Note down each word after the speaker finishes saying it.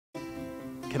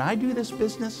can I do this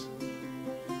business?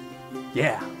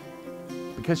 Yeah,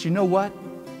 because you know what?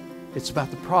 It's about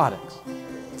the products.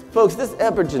 Folks, this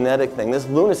epigenetic thing, this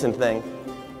Lunasin thing,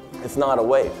 it's not a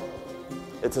wave.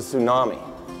 It's a tsunami.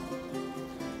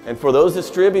 And for those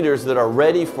distributors that are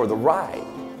ready for the ride,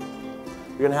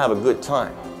 you're going to have a good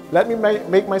time. Let me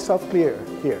make myself clear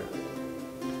here.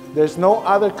 There's no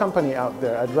other company out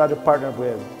there I'd rather partner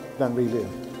with than Reliv.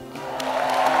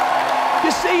 You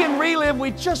see, in Reliv,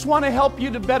 we just want to help you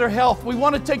to better health. We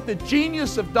want to take the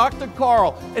genius of Dr.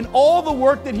 Carl and all the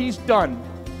work that he's done,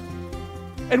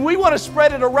 and we want to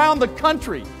spread it around the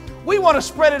country. We want to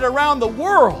spread it around the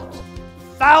world.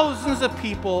 Thousands of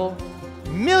people,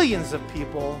 millions of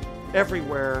people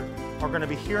everywhere are going to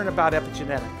be hearing about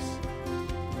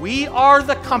epigenetics. We are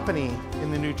the company in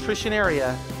the nutrition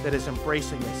area that is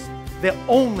embracing this. The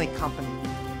only company.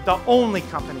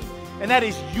 And that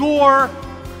is your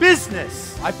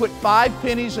business. I put 5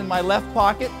 pennies in my left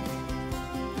pocket,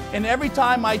 and every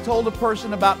time I told a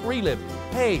person about Reliv,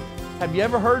 hey, have you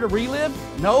ever heard of Reliv?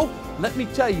 No? Let me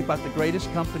tell you about the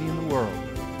greatest company in the world.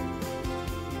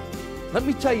 Let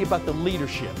me tell you about the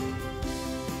leadership.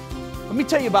 Let me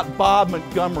tell you about Bob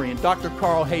Montgomery and Dr.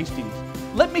 Carl Hastings.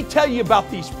 Let me tell you about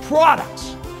these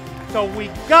products. So we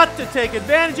got to take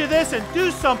advantage of this and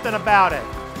do something about it.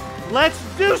 Let's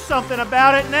do something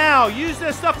about it now. Use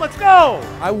this stuff, let's go.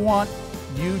 I want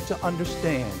you to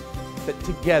understand that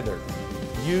together,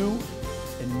 you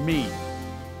and me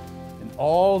and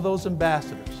all those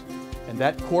ambassadors and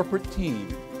that corporate team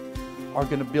are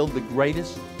going to build the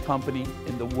greatest company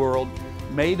in the world,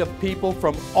 made of people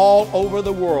from all over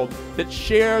the world that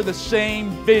share the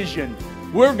same vision.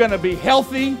 We're going to be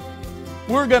healthy,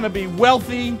 we're going to be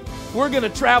wealthy, we're going to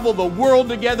travel the world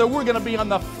together, we're going to be on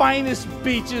the finest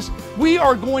beaches, we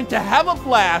are going to have a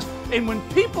blast. And when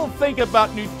people think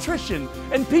about nutrition,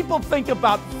 and people think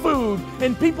about food,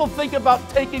 and people think about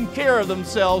taking care of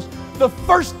themselves, the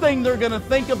first thing they're going to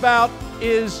think about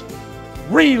is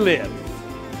Reliv.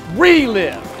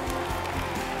 Reliv.